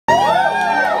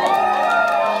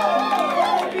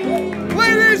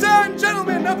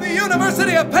of the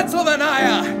University of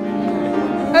Pennsylvania.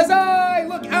 As I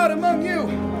look out among you,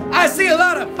 I see a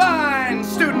lot of fine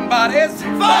student bodies.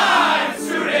 Fine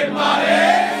student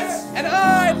bodies! And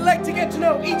I'd like to get to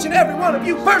know each and every one of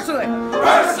you personally.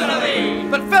 Personally!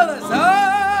 But fellas,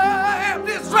 I am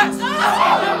distressed.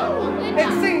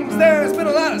 It seems there's been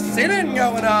a lot of sinning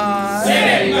going on.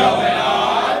 Sinning going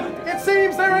on! It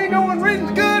seems there ain't no one reading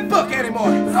the good book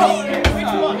anymore.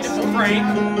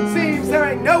 Seems there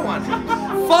ain't no one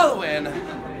following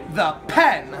the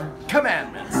Penn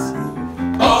commandments.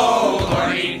 Oh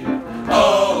Lordy,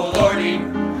 oh Lordy,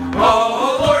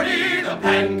 oh Lordy, the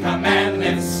Penn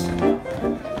commandments.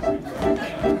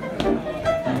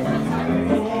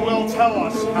 Who will tell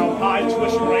us how high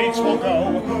tuition rates will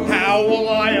go? How will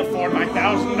I afford my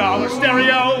 $1,000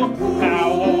 stereo? How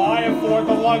will I afford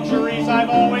the luxuries I've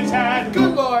always had?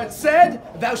 Good Lord said,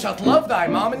 thou shalt love thy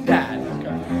mom and dad.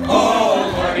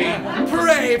 Oh Lordy,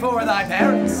 Pray for thy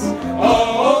parents.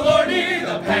 oh Lordy,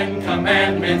 the Penn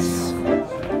commandments.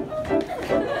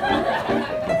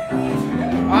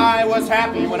 I was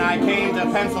happy when I came to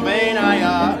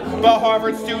Pennsylvania. The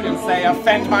Harvard students, they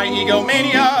offend my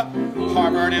egomania.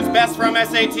 Harvard is best from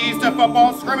SATs to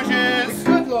football scrimmages.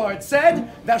 Good Lord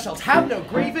said, thou shalt have no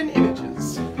graven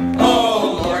images.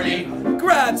 Oh Lordy,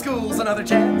 Grad school's another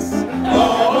chance.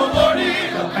 oh Lordy,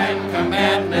 the Penn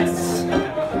commandments.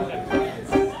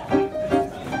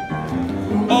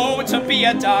 Oh, to be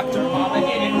a doctor, Mama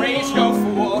didn't raise no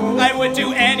fool. I would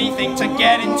do anything to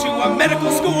get into a medical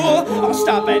school. I'll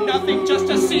stop at nothing just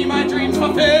to see my dreams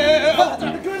fulfilled. But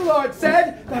the good Lord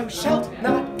said, thou shalt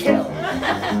not kill.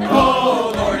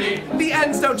 Oh Lordy, The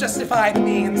ends don't justify the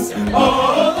means.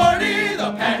 oh Lordy,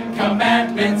 the Penn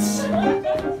commandments.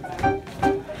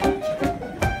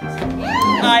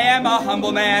 I am a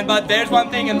humble man, but there's one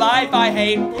thing in life I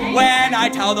hate. When I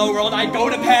tell the world I go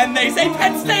to Penn, they say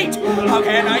Penn State. How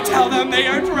can I tell them they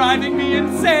are driving me The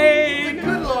insane?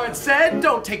 good Lord said,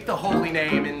 don't take the holy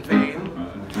name in vain.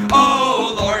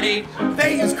 Oh Lordy,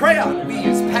 They use crayon, we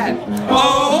use pen.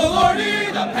 oh Lordy,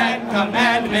 the Penn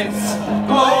commandments.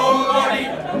 Oh Lordy,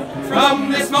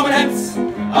 from this moment hence,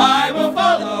 I will